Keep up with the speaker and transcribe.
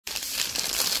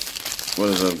What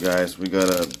is up, guys? We got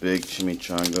a big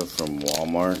chimichanga from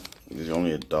Walmart. These are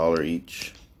only $1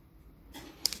 each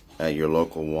at your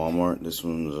local Walmart. This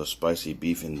one was a spicy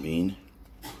beef and bean.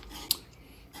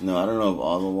 No, I don't know if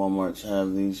all the Walmarts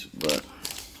have these, but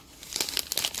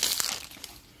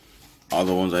all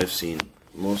the ones I've seen,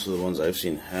 most of the ones I've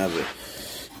seen have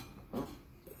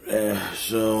it.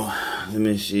 So, let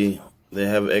me see. They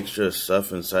have extra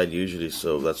stuff inside usually,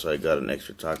 so that's why I got an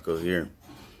extra taco here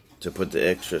to put the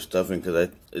extra stuff in,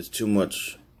 because it's too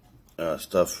much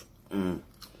stuff. You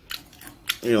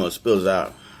know, it spills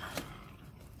out.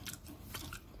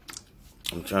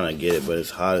 I'm trying to get it, but it's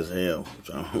hot as hell.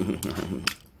 I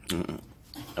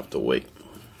have to wait.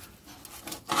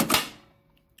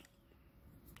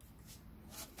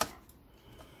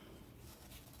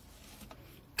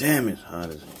 Damn, it's hot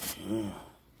as hell.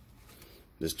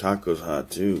 This taco's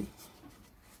hot too.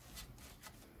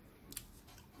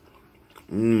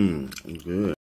 It's good.